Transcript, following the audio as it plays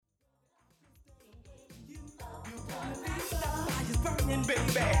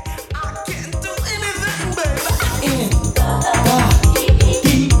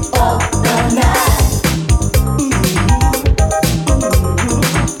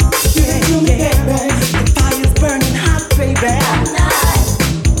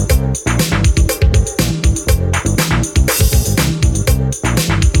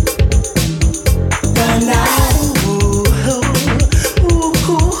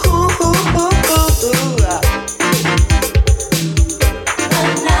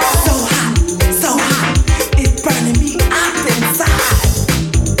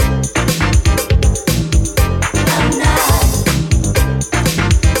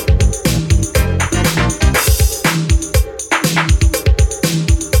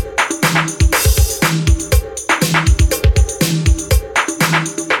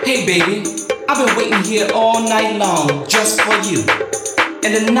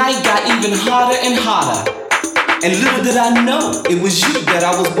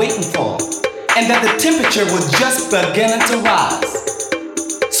Was just beginning to rise.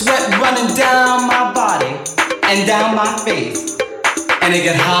 Sweat running down my body and down my face. And it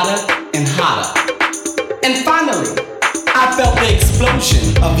got hotter and hotter. And finally, I felt the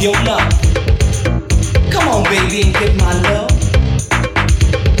explosion of your love. Come on, baby, and get my love.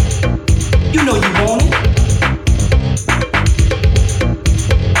 You know you want it.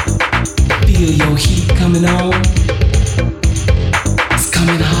 Feel your heat coming on. It's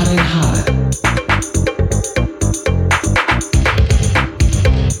coming hotter and hotter.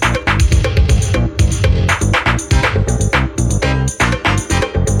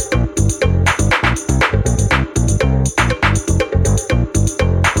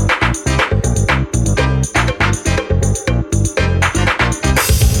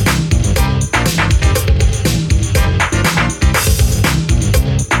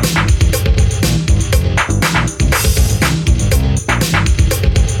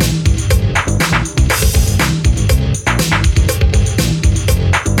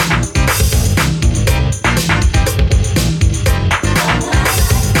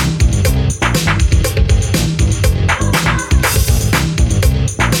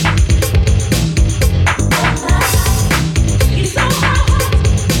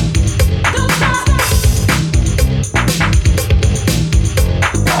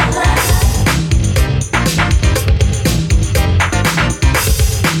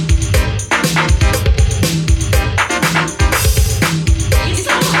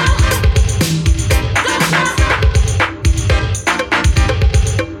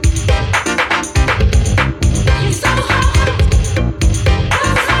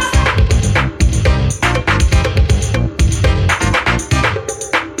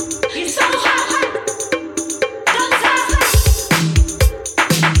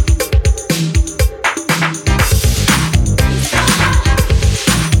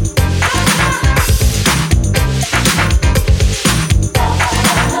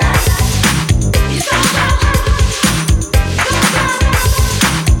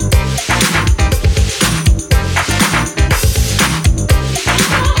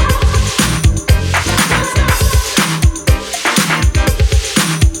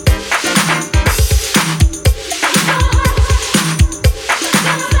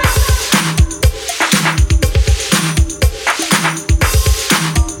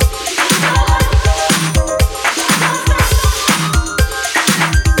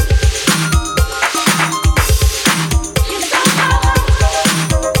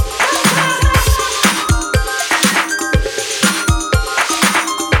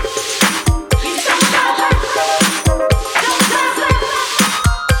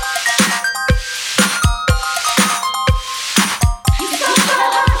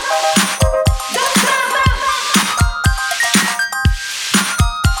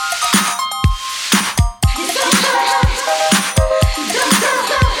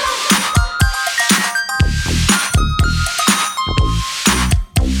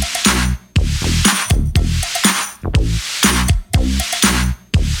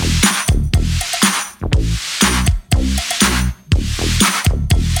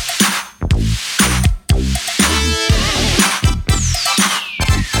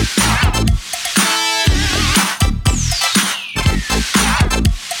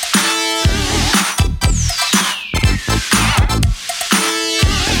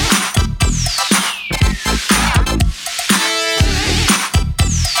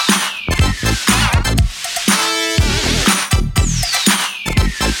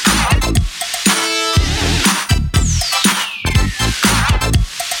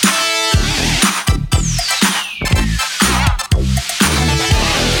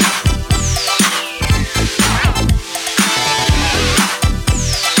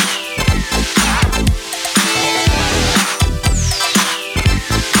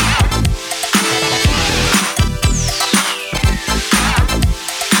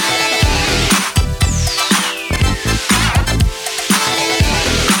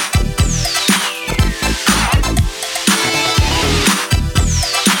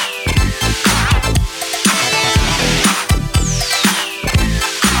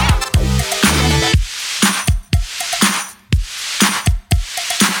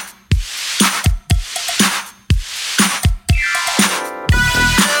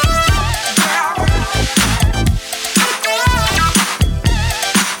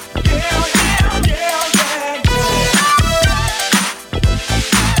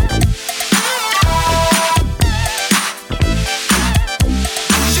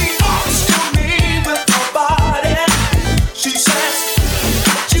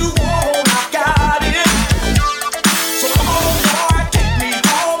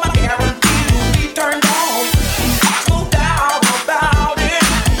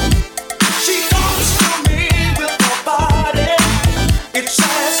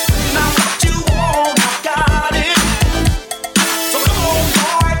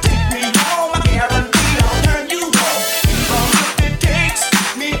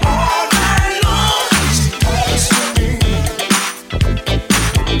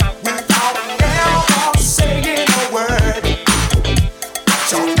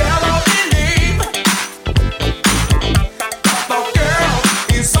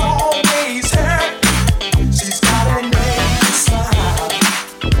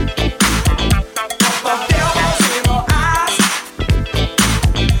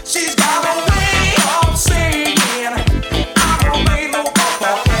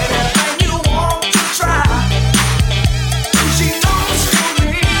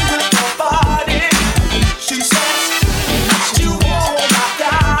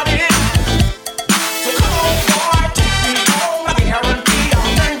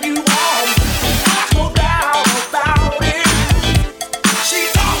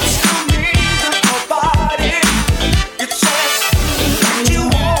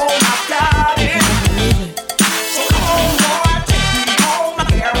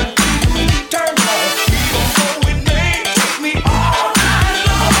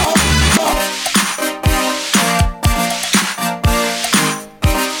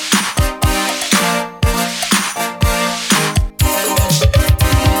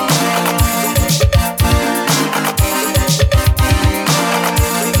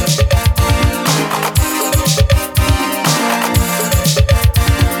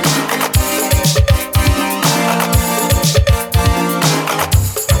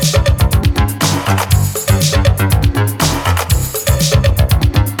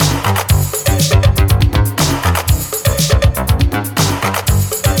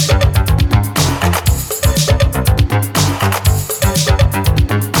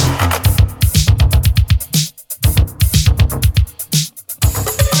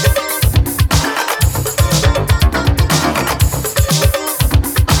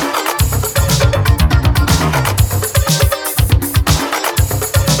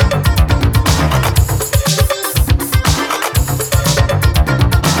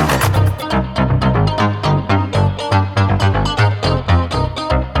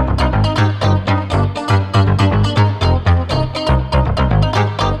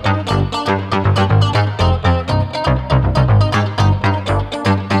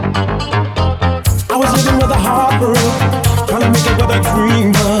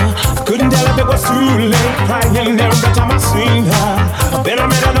 late, crying every time I seen her. Then I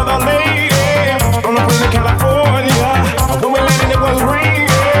met another lady on the plane to California. When we landed, it was raining.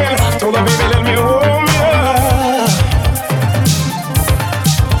 Told her, baby, let me home, yeah.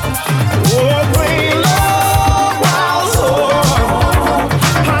 Oh, plain love was all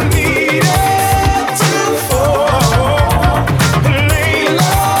I needed to fall. Plain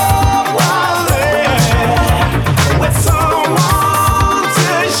love was there with someone to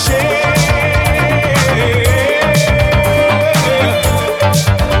share.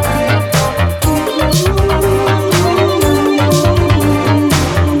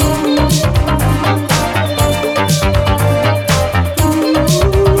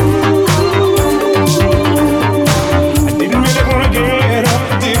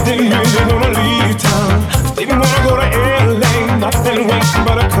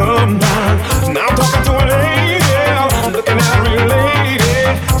 But I come down. Now I'm talking to a lady, looking at a real lady.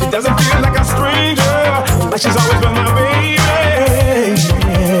 She doesn't feel like a stranger, like she's always been my baby.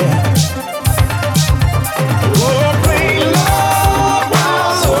 Oh, plain love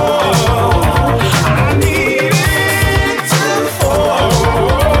was all I needed to fall.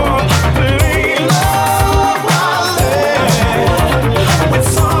 Plain love was there with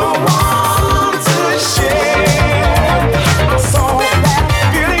someone to share. I saw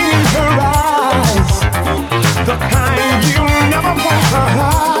the kind you never want to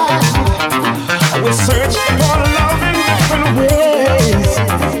hide. We search for love in different ways.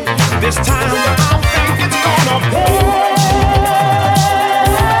 This time I think it's gonna pay.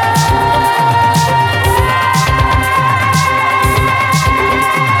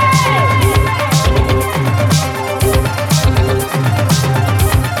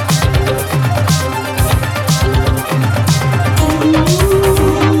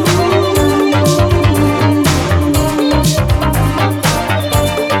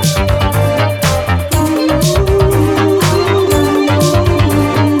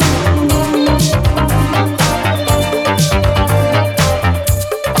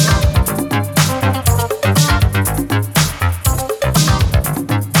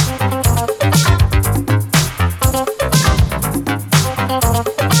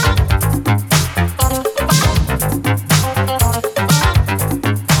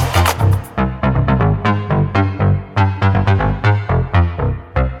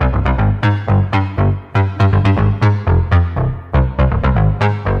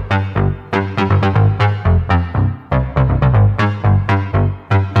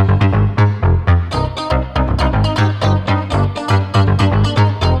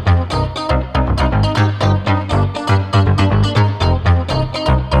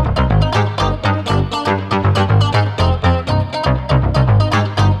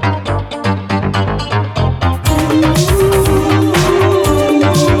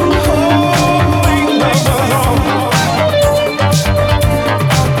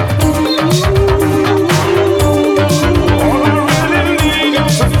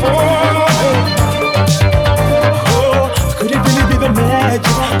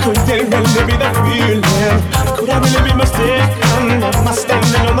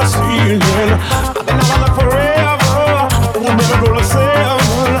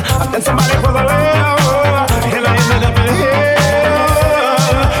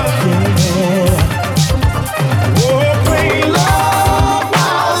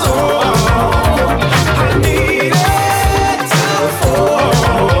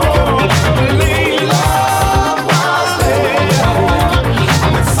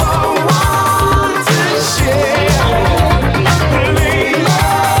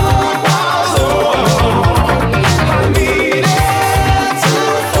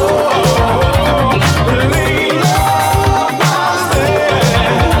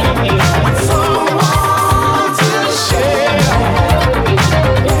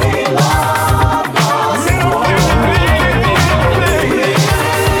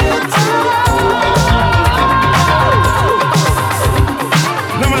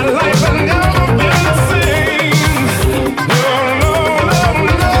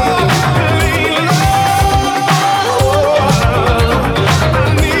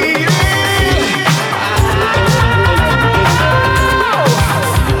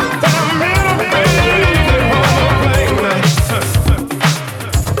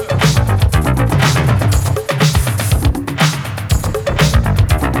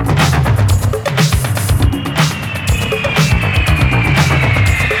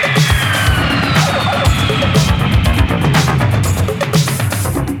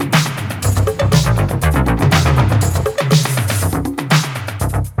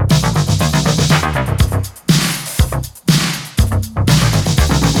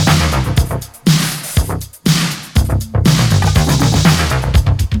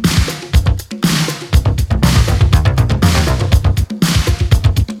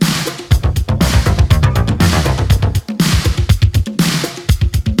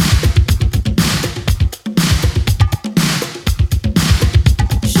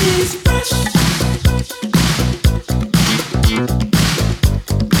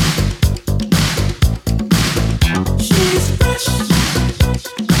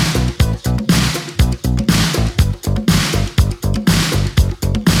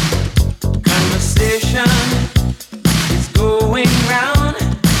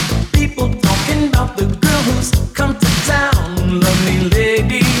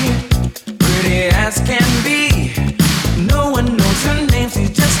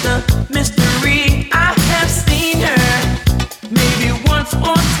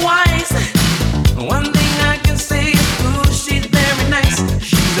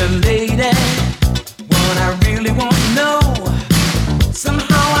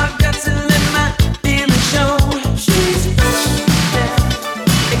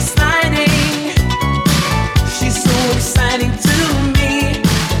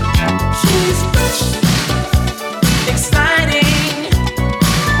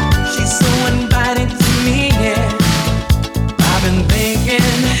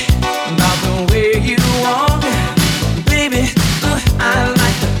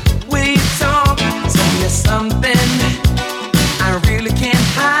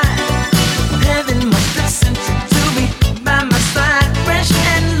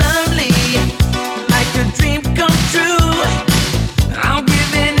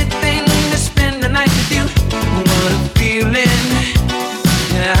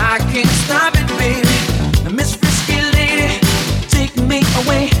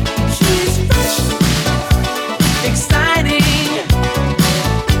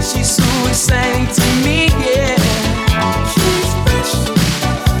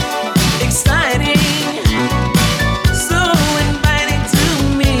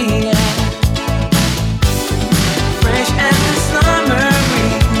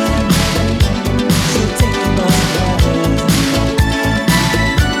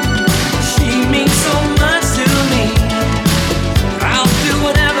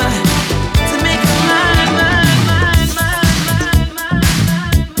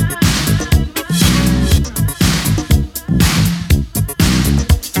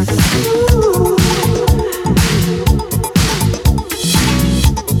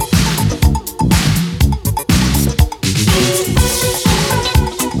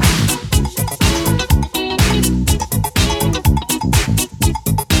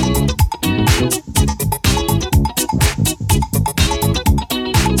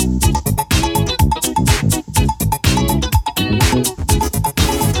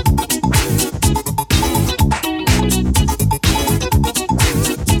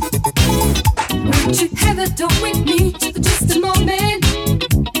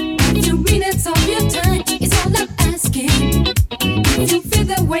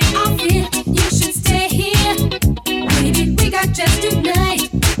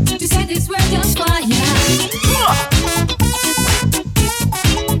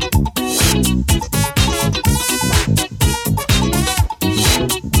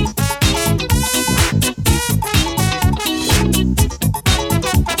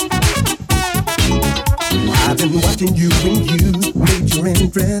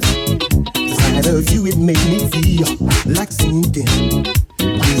 and breath. The sight of you, it made me feel like sinking.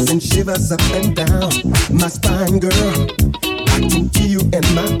 You send shivers up and down my spine, girl. I can feel you in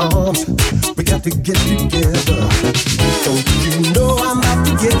my arms. We got to get together. Don't you know I'm about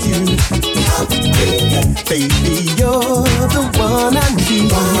to get you? Baby, you're the one I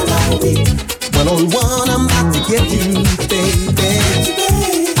need. One on one, I'm about to get you, baby.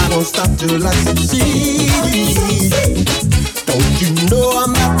 I don't stop till I succeed. Don't you know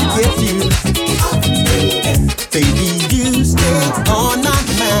I'm about to get you? Baby, you stay on my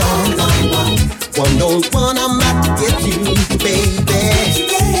mind. One on one, I'm about to get you, baby.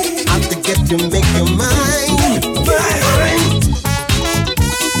 Out to get you, make your mind burn.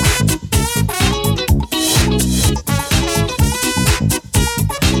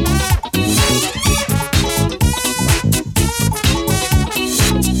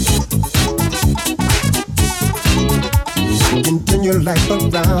 Turn your life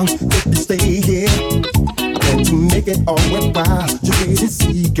around if you stay here. I want to make it all worthwhile. You wait and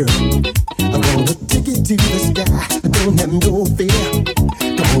see, girl. I wanna take it to the sky. I don't have no fear.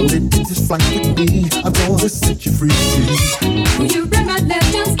 Come on and take this flight with me. I'm gonna set you free. Will you bring my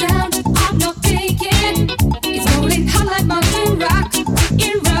legends down? I'm not taking. It's rolling hot like mountain rock,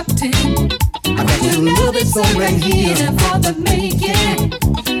 erupting. I got your love, it's all right here for the making.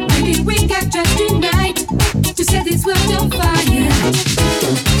 Maybe we got just tonight to set this world on fire.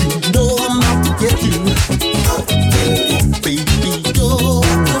 Don't you know I'm out to get you? Baby, you're the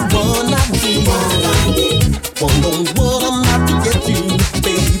one I need. One on one, I'm out to get you,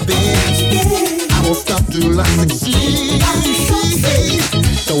 baby. I won't stop till I succeed.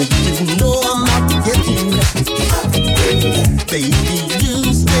 Don't you know I'm out to get you? Baby, you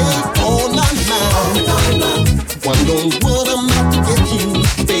stay on my mind. One on one, I'm out to get you,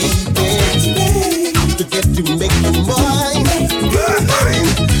 baby. Out to get you, make you mine.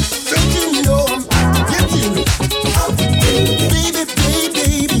 Don't you know I'm out to get you? Baby, baby,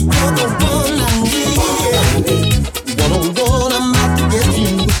 baby, you're the one I need. One on one, I'm out to get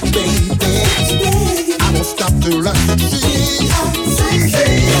you, baby. I won't stop till I succeed.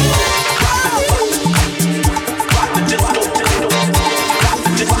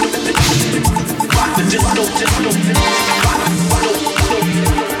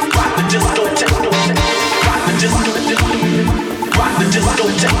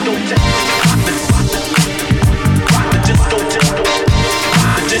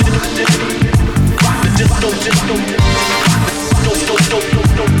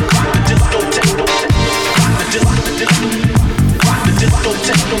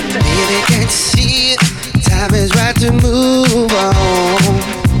 Baby, can't you see it? Time is right to move on.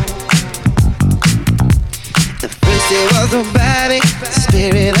 The first it was the body, the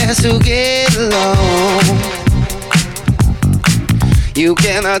spirit has to get along. You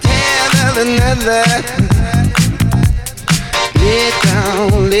cannot handle another.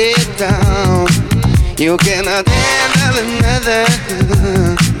 Lay down. You cannot handle another.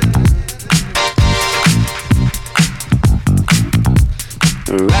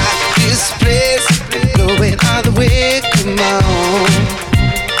 Rock this place and blow it all the way, come on.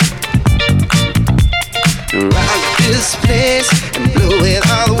 Rock this place and blow it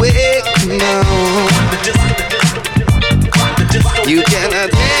all the way, come on. You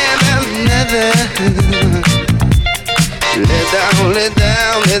cannot handle another.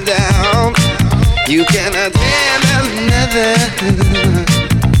 Let down. You cannot handle another.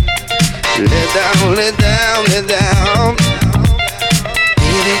 Let down.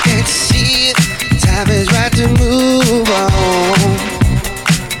 Baby, can't you see it? Time is right to move on.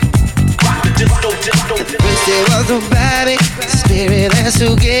 First it was the body, the spirit has to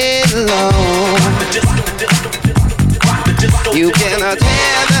get along. You cannot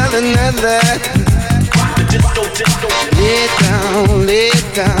handle another. Lay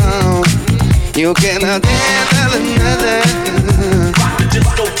down. You cannot handle another.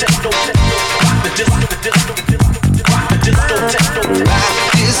 Rock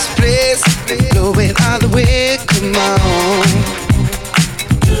this place and blow it all the way, come on.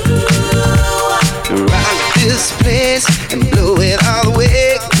 Rock this place and blow it all the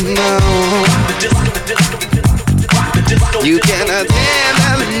way, come on. You cannot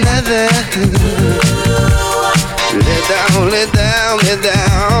handle another. Let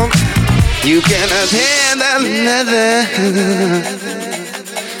down. You cannot handle another.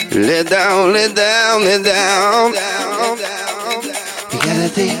 Let down. We gotta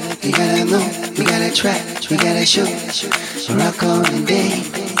think, we gotta know, we gotta try, we gotta show, rock on and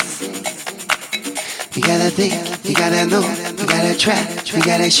dance. We gotta think, we gotta know, we gotta try, we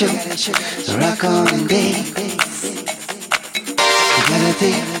gotta show, rock on and dance. We gotta gotta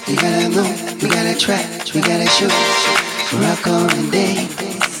think, you gotta know, we gotta try, we gotta show, rock on and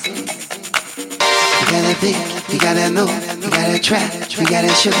dance. You gotta think, you gotta know, you gotta try, we gotta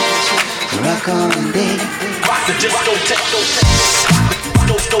show, rock on and dance. Rock the disco, techno, rock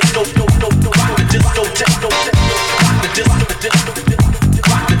the disco, techno, rock the disco, rock the disco, techno,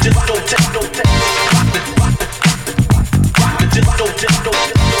 rock the disco, techno,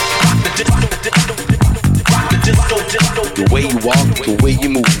 the way you walk, the way you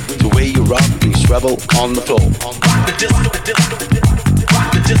move, the way you rock, you travel on the floor.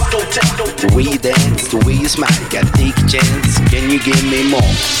 The way you dance, the way you smile, gotta take a chance. Can you give me more?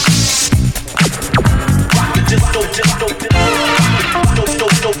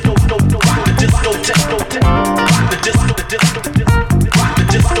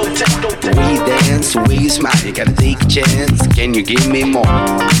 The way you dance, the way you smile, you gotta take a chance. Can you give me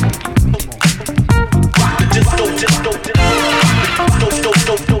more?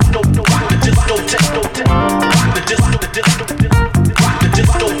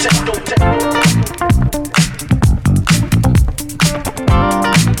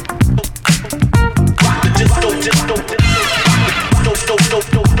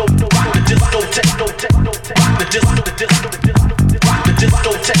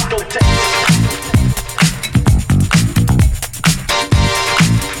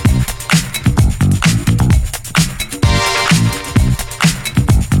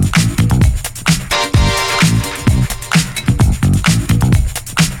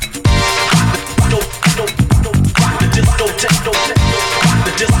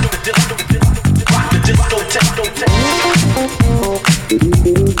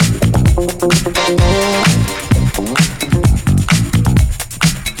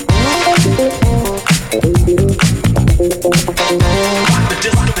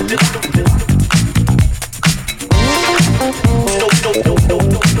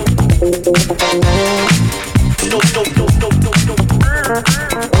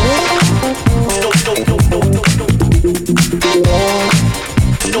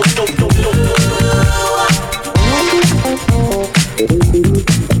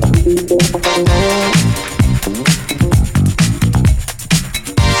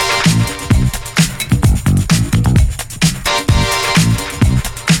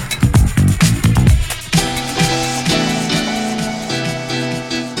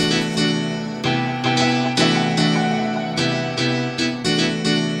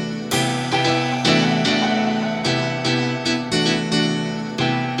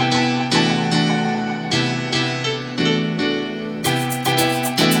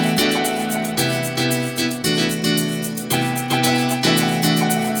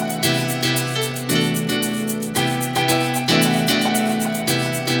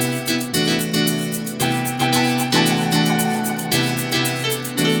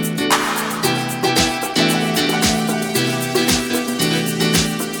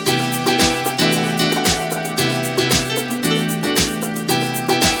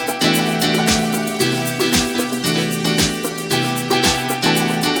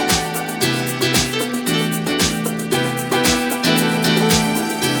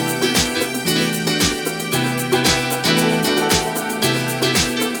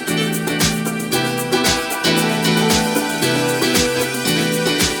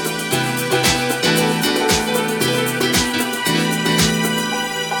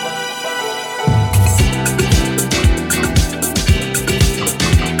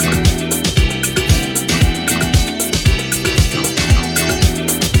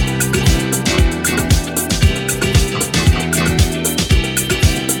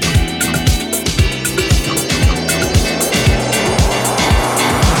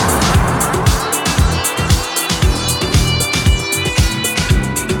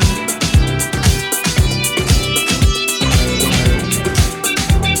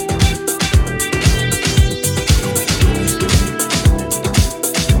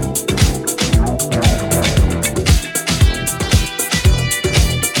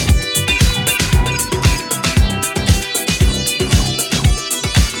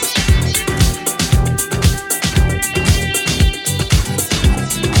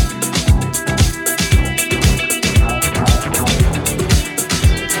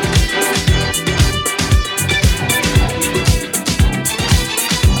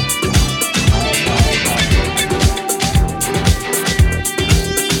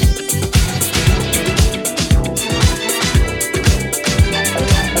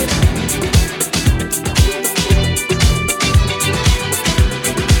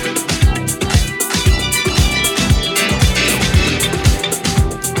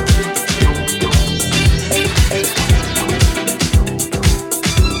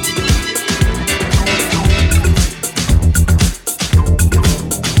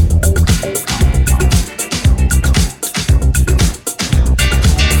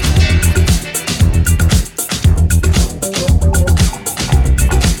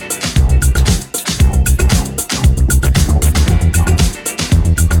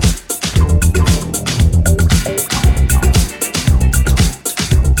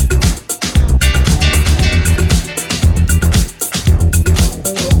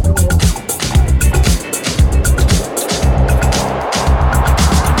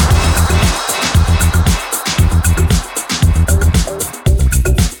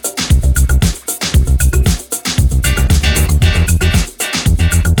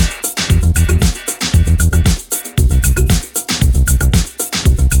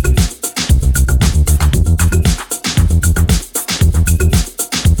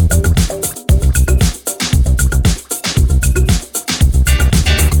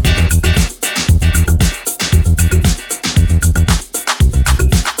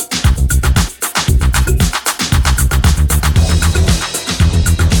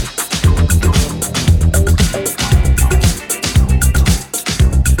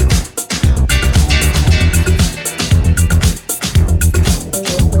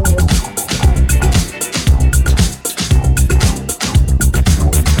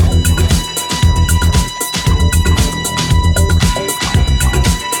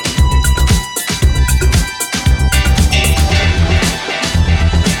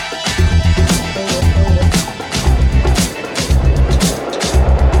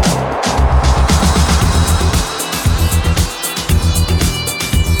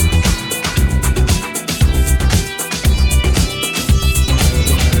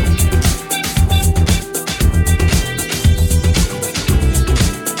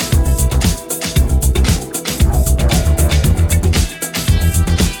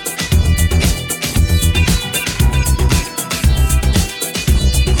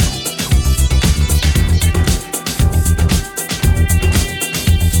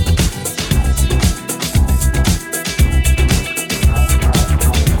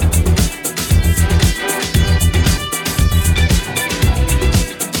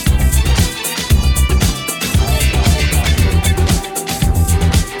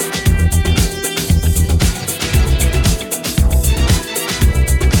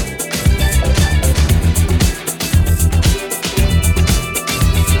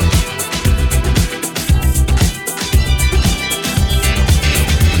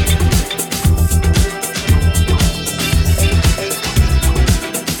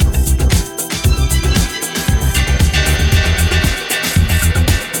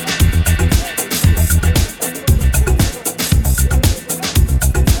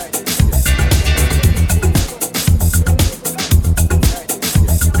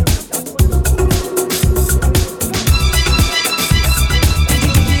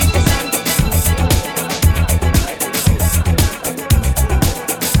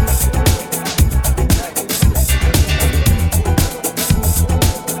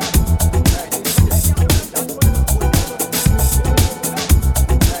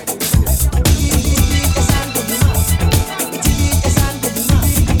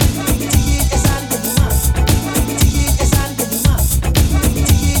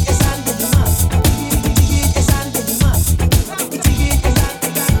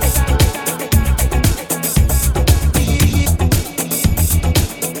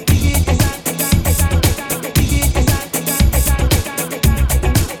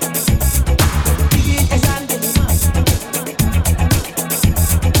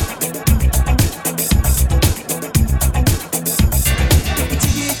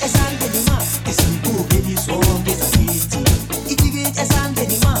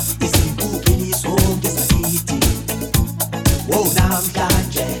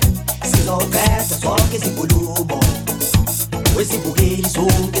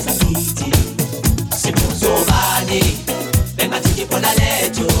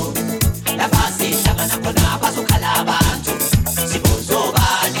 lethu lapha sihlangana khona bazokhala abantu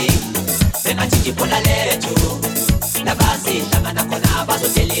sibuzobani bengathi ibhola lethu lapha sihlangana khona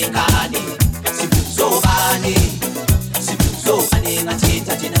bazotelekani sibuzobani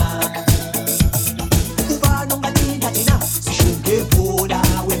ngathitha thina ubani ongalinda thina sishonke ibhola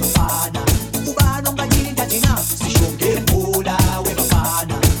webafana ubani ongalinda thina sishonke ibhola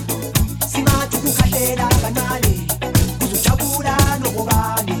webafana singathi ukukhahlela kancane kuzojabula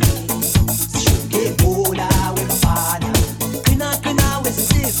nokubani sishonke ibhola webafana qina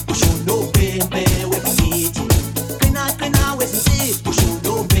wezinsizwa usho nobhembe webakithi qina wezinsizwa usho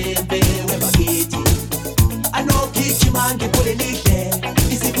nobhembe webakithi anogijima ngebhola elihle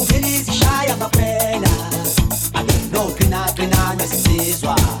isibukeli sishaya ngaphela qina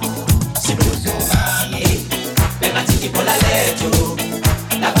nesizizwa sibuzobani bengathi ibhola lethu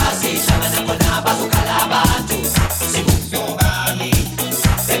lapha sihlangana khona bazokhala abantu sibuzobani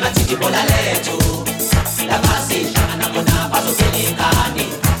bengathi ibhola lethu lapha sihlangana khona bazotelekani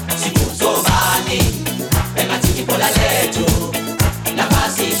sibuzobani bengathi ibhola lethu lapha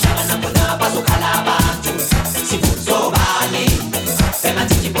sihlangana khona bazokhala abantu sibuzobani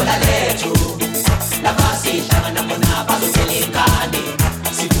bengathi ibhola lethu lapha sihlangana khona bazotelekani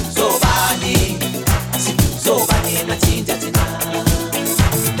sibuzobani ngathitha thina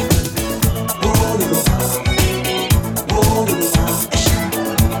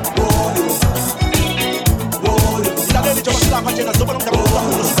Lalela njengoba silapha njena zoba nomdabu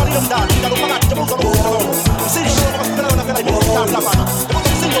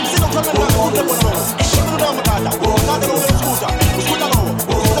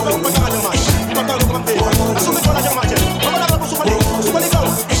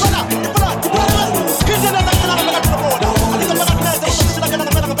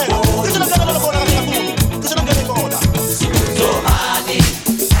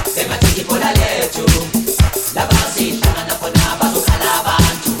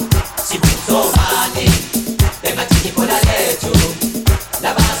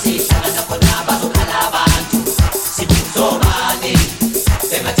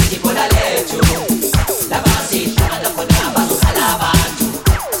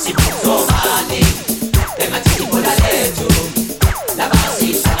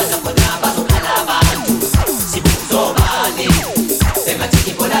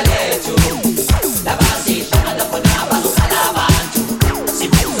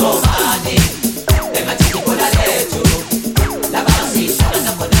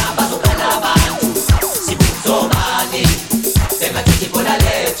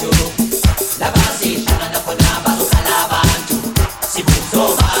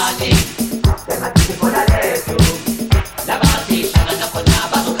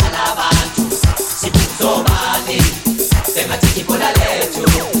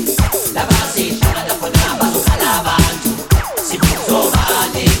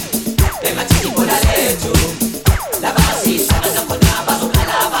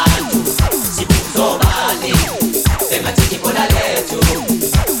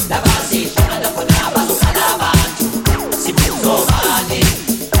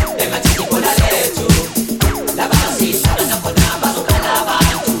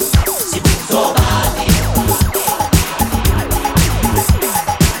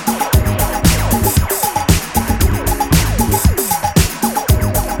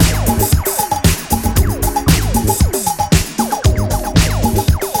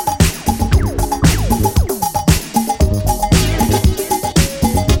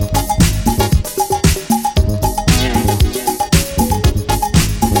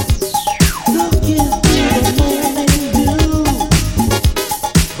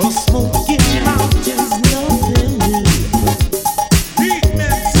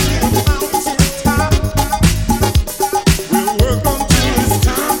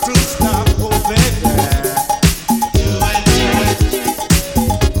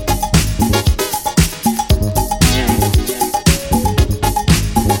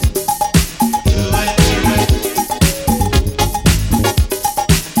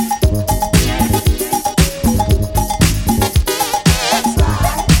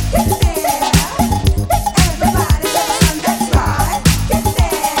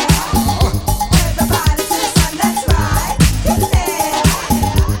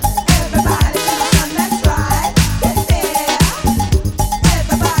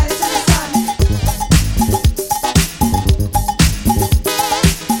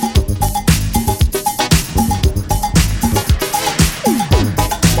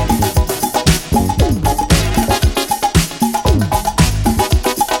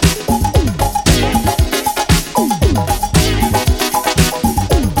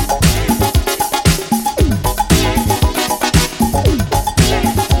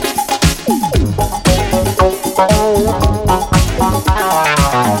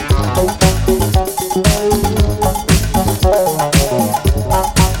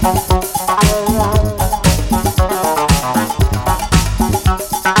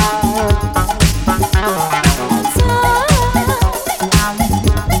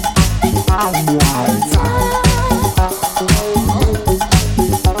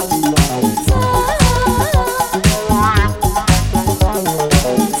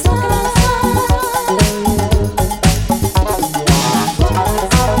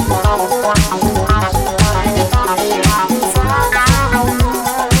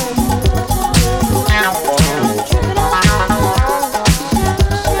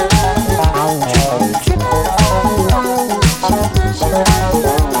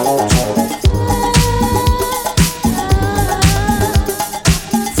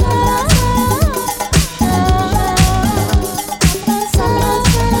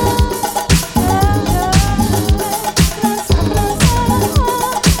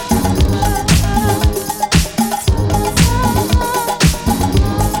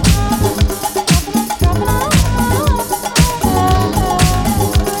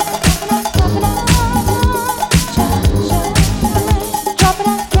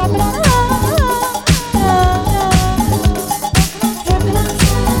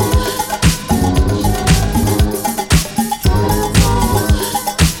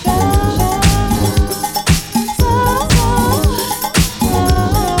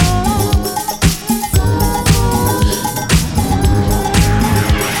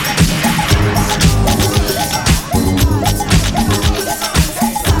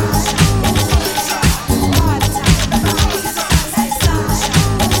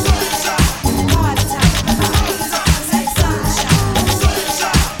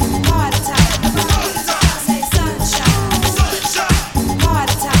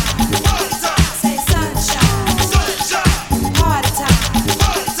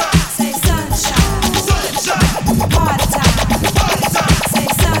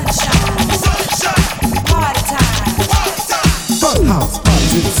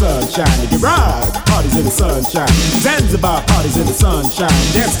sunshine. The garage parties in the sunshine. Zanzibar parties in the sunshine.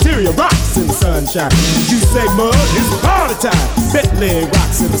 Dance Stereo rocks in the sunshine. You say mud, it's party time. Bentley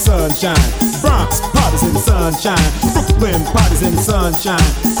rocks in the sunshine. Bronx parties in the sunshine. Brooklyn parties in the sunshine.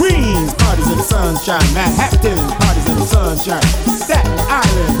 Queens parties in the sunshine. Manhattan parties in the sunshine. Staten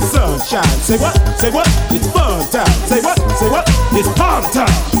Island sunshine. Say what? Say what? It's fun time. Say what? Say what? It's party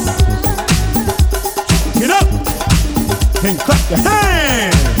time. Get up and clap your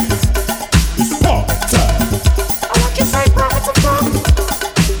hands. It's party time. I want you to say prophets of fun.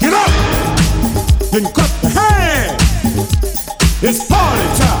 Get up and clap your hands. It's party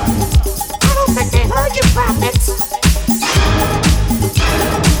time. I don't think they heard you, prophets.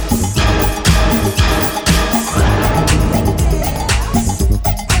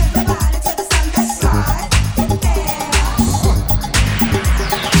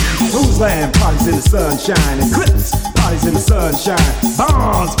 Land parties in the sunshine, Eclipse parties in the sunshine,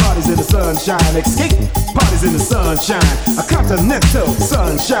 Bonds parties in the sunshine, Escape parties in the sunshine, a continental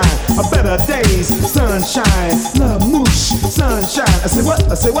sunshine, a better days sunshine, La Mouche sunshine. I say what?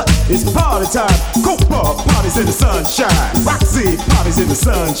 I say what? It's party time. Copa parties in the sunshine, Roxy parties in the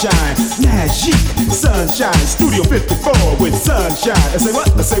sunshine, Magic sunshine, Studio 54 with sunshine. I say what?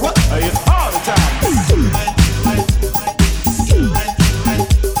 I say what? It's party time.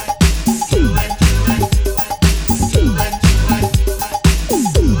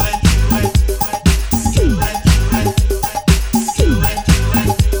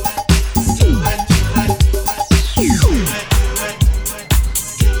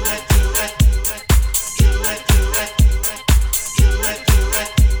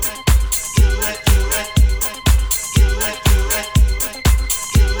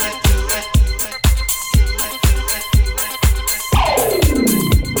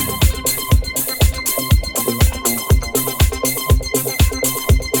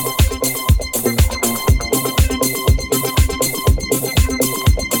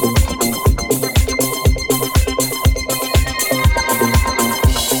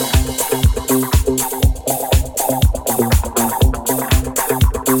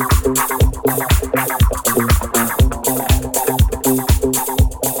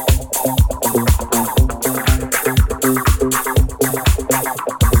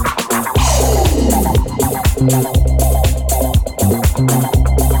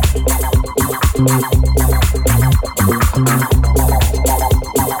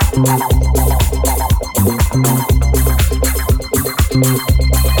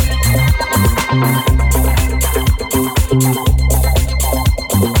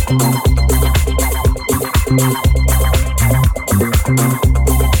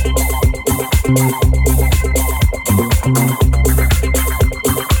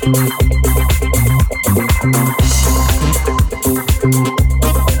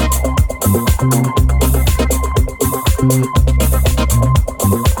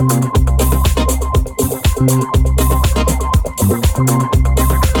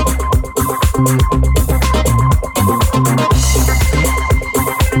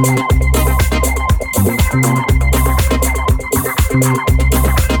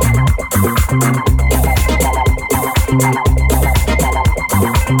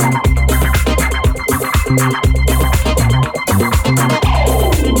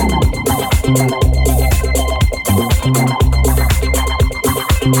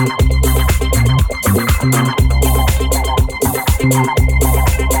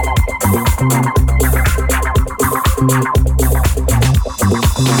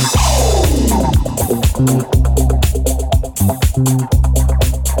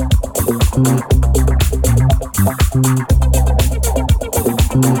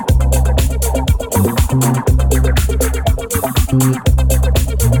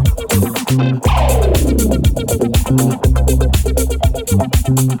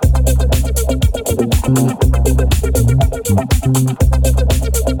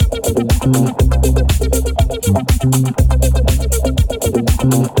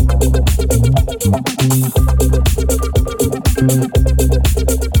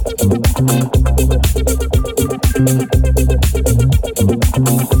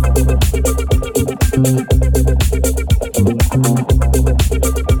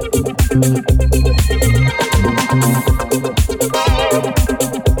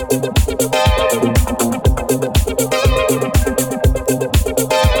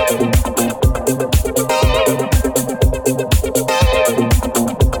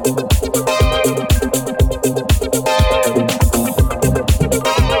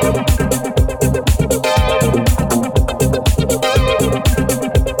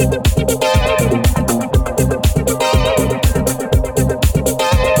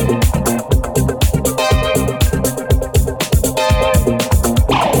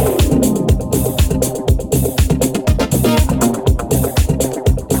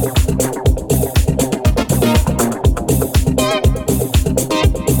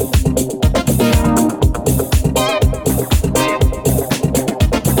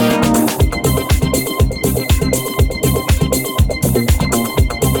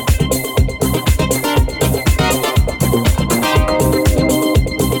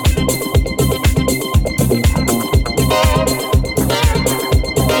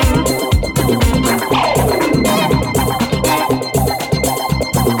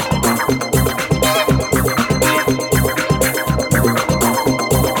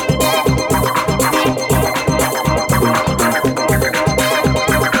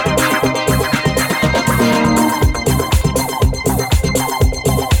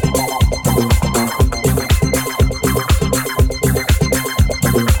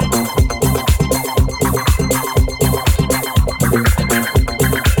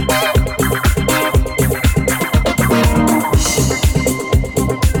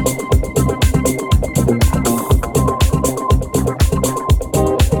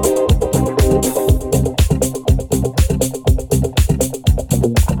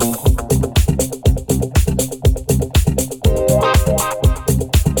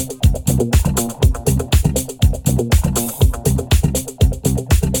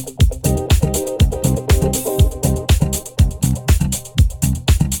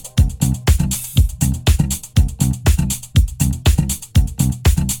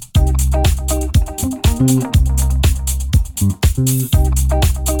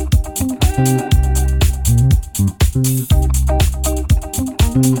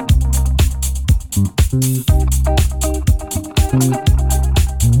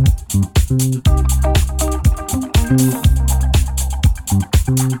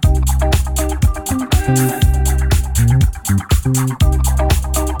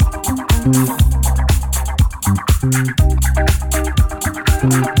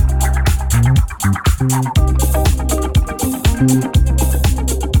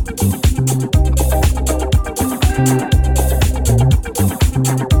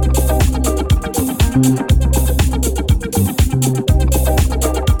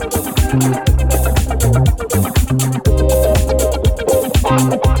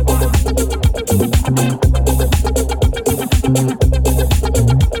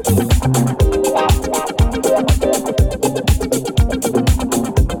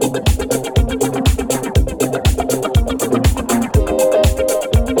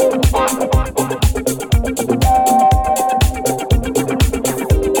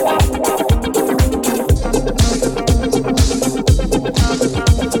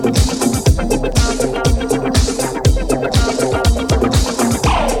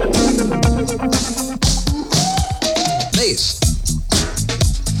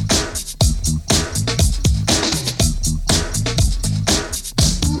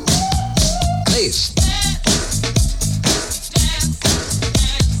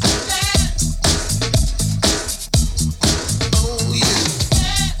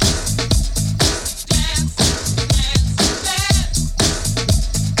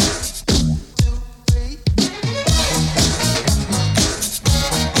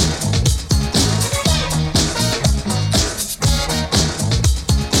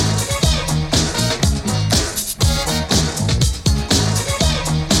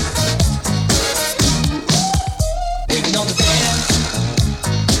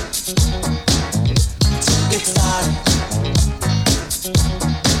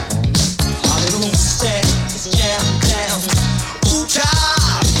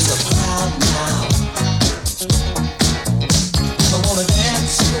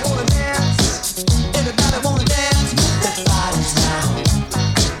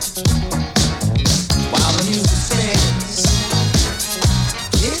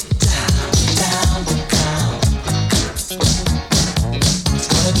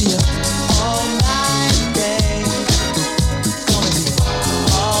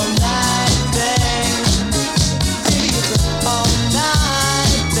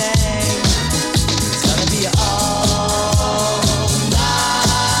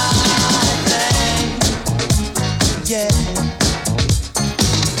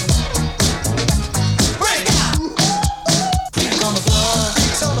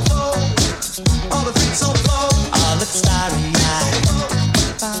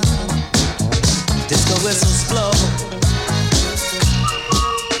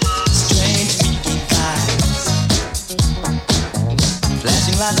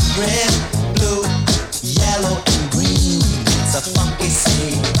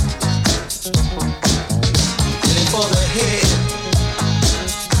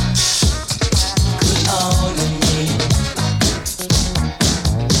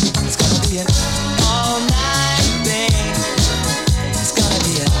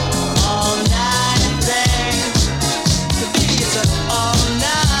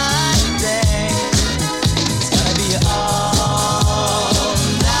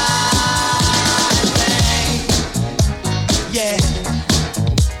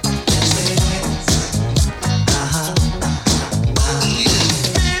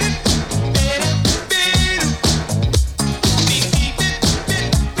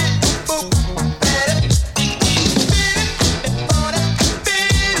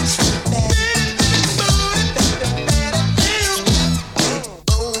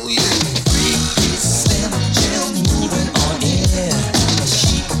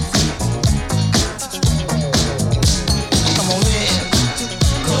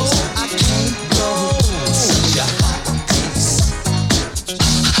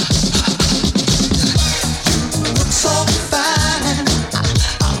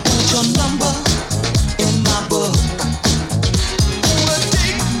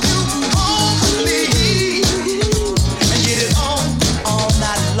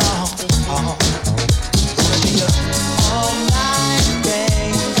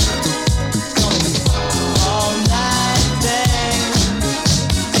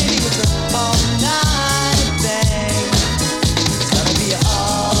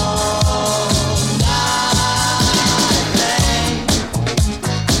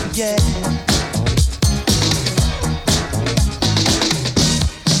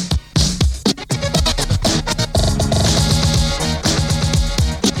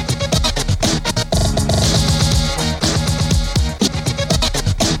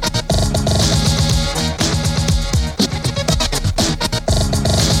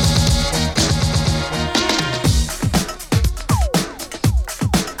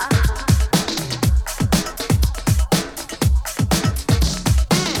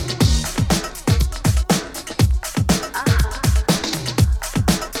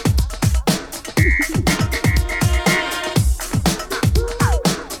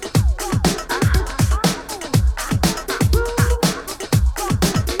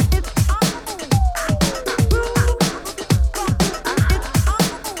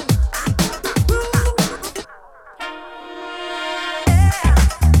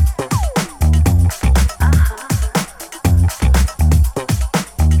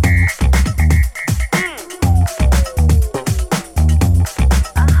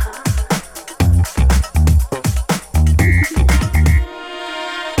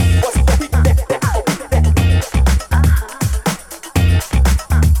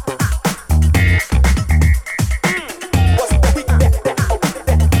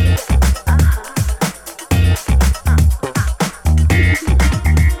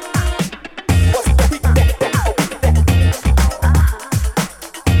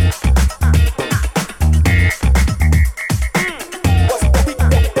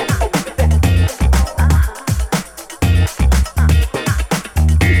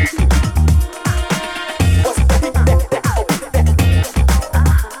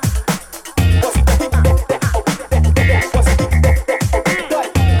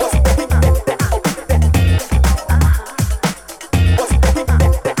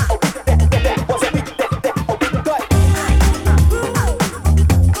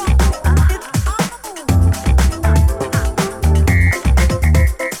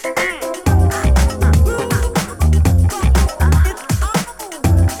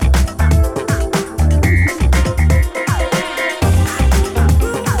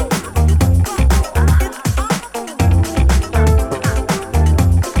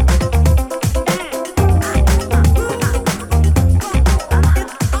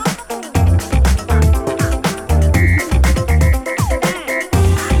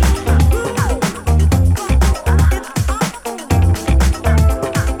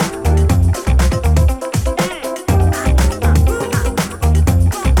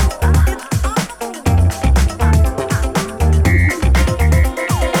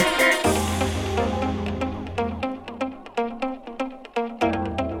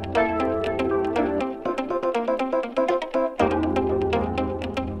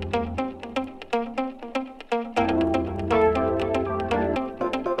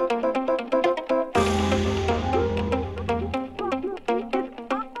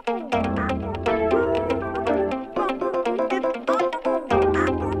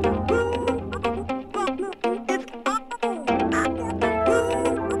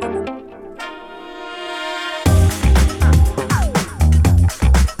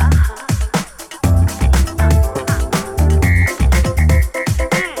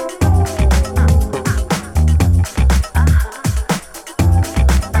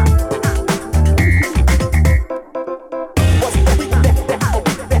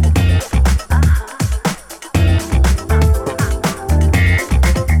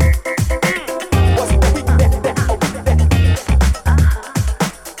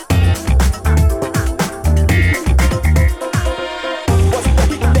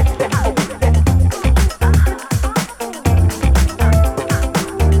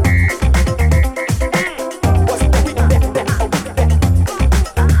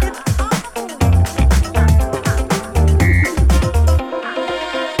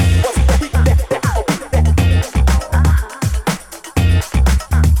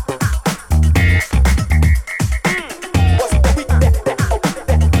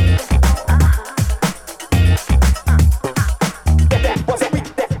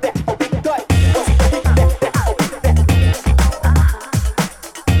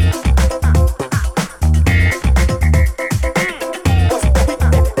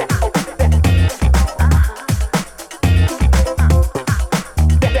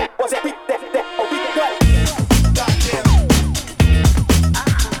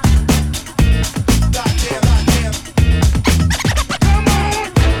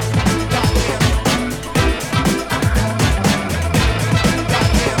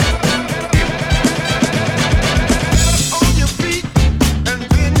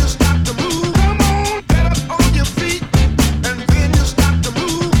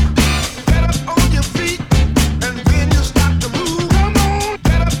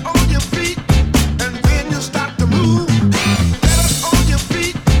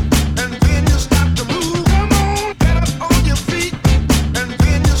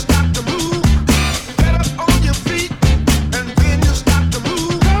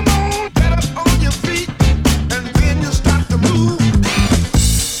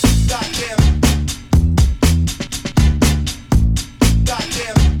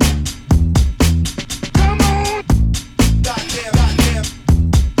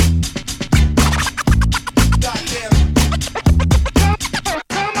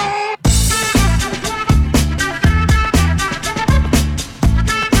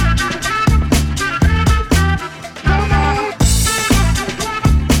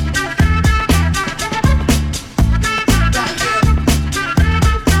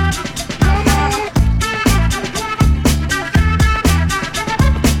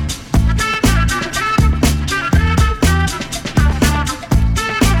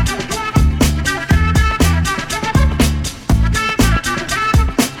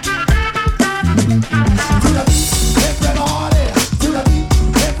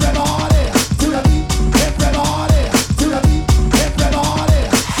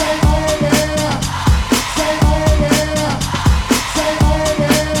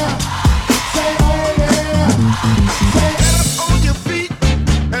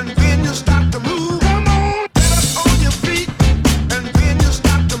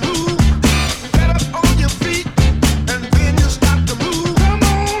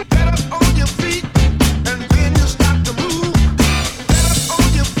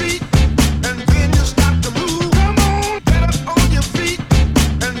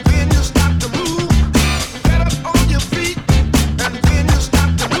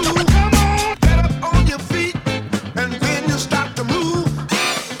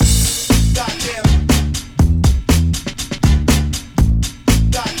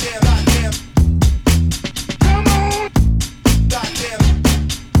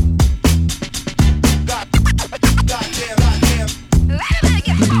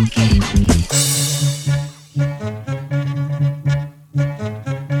 I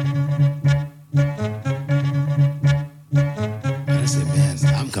said, man,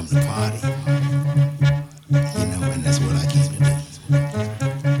 I'm coming to party. You know, and that's what I came to do.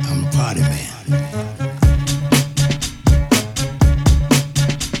 I'm a party man.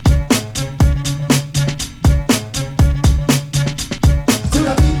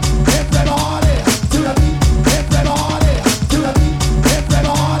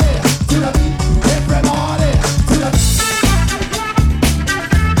 To the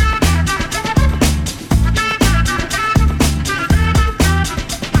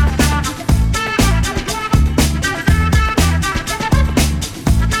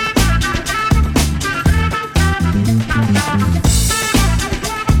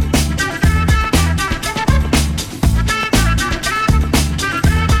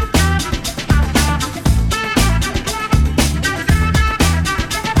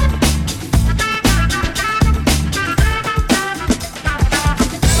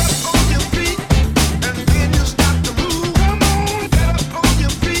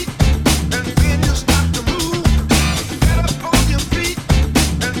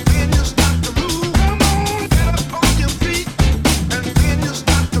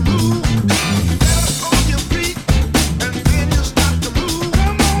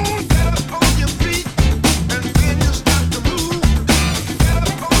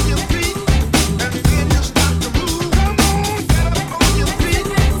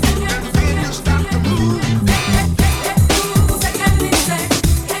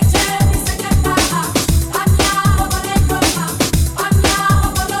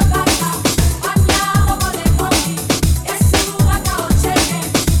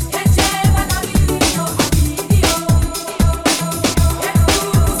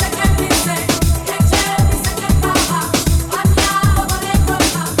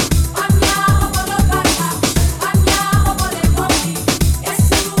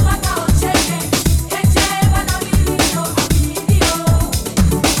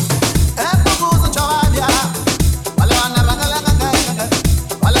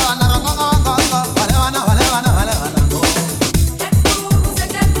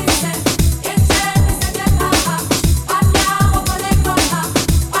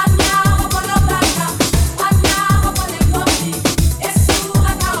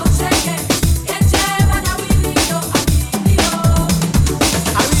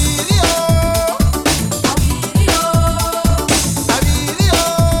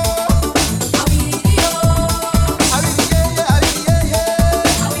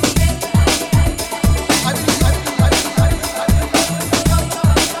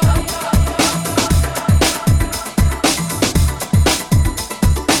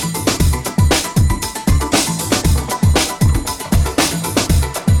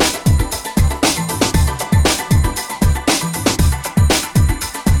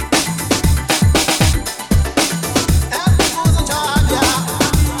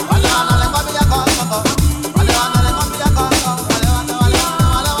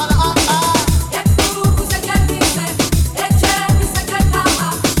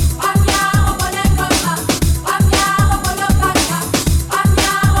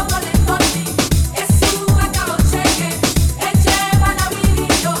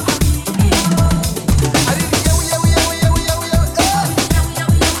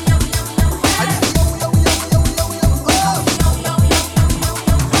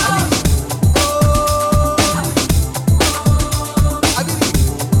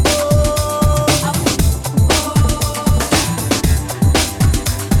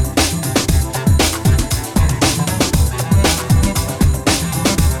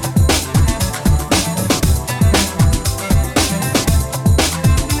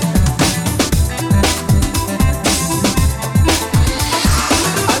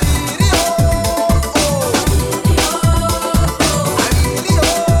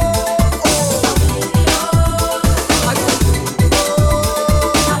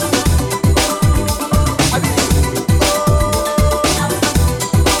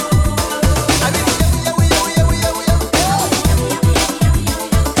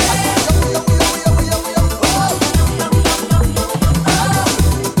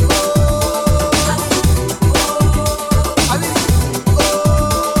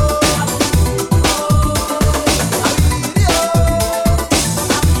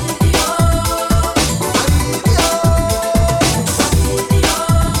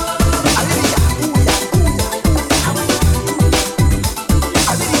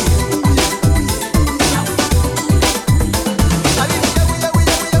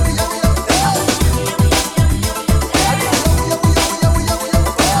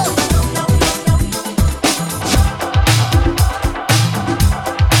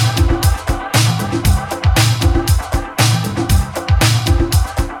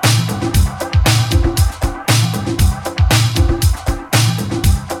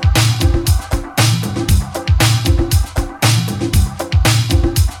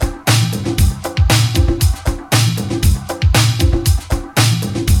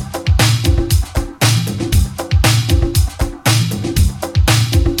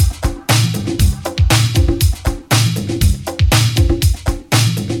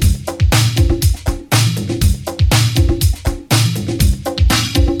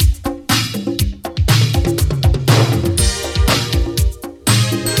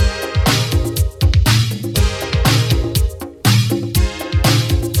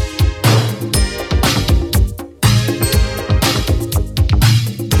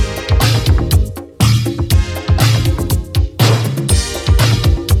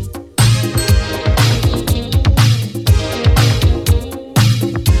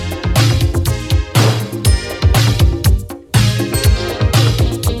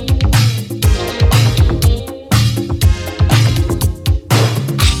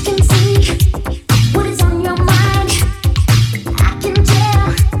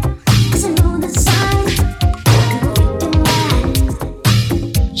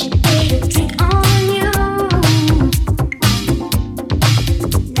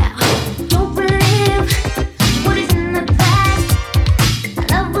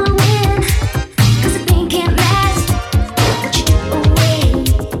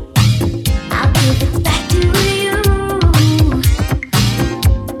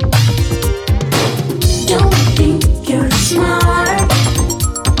don't